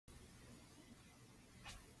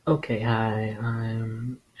Okay, hi,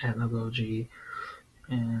 I'm at G,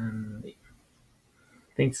 and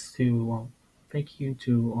thank you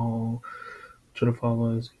to all Twitter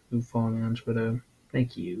followers who follow me on Twitter.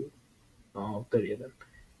 Thank you, all 30 of them.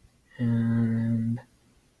 And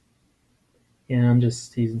yeah, I'm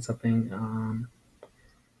just teasing something. I'm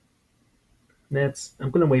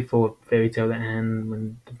gonna wait for Fairytail to end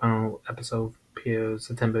when the final episode appears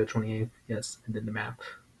September 28th. Yes, I did the math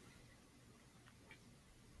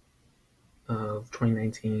of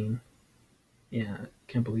 2019. Yeah,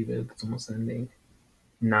 can't believe it. It's almost ending.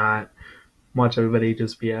 Not watch everybody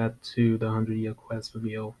just react to the 100-year quest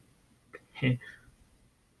reveal.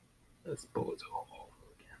 Spoilers all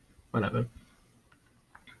over again. Whatever.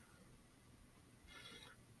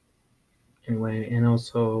 Anyway, and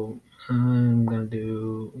also I'm gonna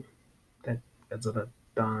do that Godzilla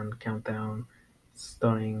Dawn countdown,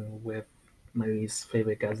 starting with my least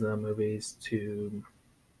favorite Godzilla movies to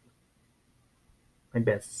my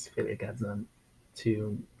best favorite Godzilla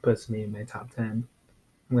to personally in my top 10.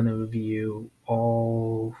 I'm gonna review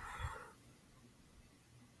all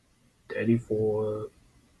 34,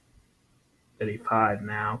 35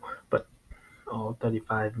 now, but all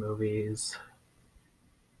 35 movies.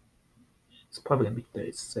 It's probably gonna be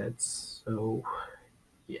 36, so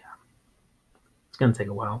yeah, it's gonna take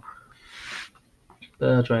a while. But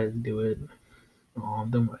I'll try to do it.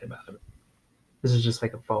 Don't worry about it. This is just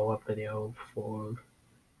like a follow-up video for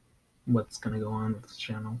what's gonna go on with this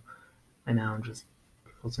channel. And now I'm just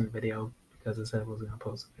posting a video because I said I was gonna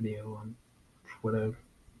post a video on Twitter.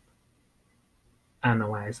 I don't know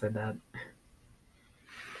why I said that,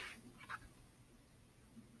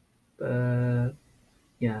 but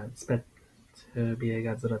yeah, expect to be a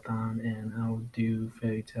Godzilla-thon, and I'll do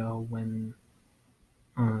Fairy Tale when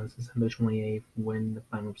on December 28th when the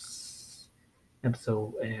final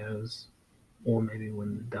episode airs, or maybe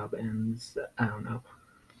when the dub ends. I don't know.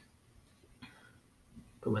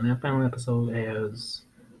 But when that final episode airs,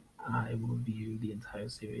 I will review the entire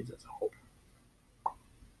series as a whole.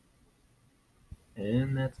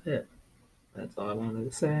 And that's it. That's all I wanted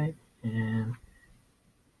to say. And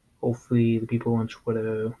hopefully the people on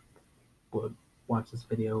Twitter would watch this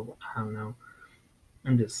video. I don't know.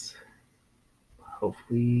 I'm just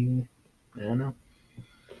hopefully I don't know.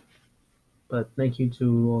 But thank you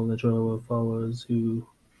to all the Twitter followers who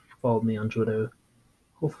followed me on Twitter.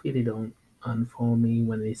 Hopefully they don't unfollow me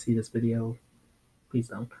when they see this video. Please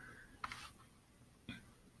don't.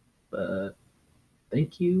 But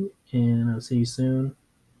thank you, and I'll see you soon.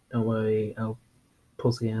 Don't worry, I'll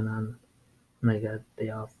post again on when I got day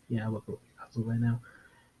off. Yeah, I work right now.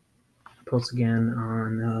 Post again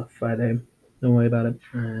on Friday. Don't worry about it.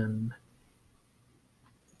 And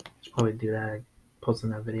I'll probably do that.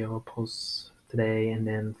 Posting that video. I'll post today, and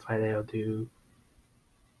then Friday I'll do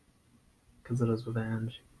Godzilla's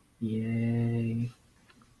Revenge. Yay!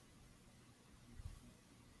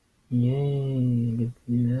 Yay! I get to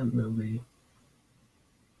do that movie.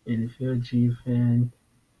 And if you're a G fan,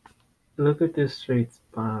 look at this straight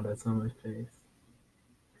spot that's on my face.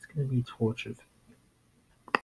 It's gonna be torture for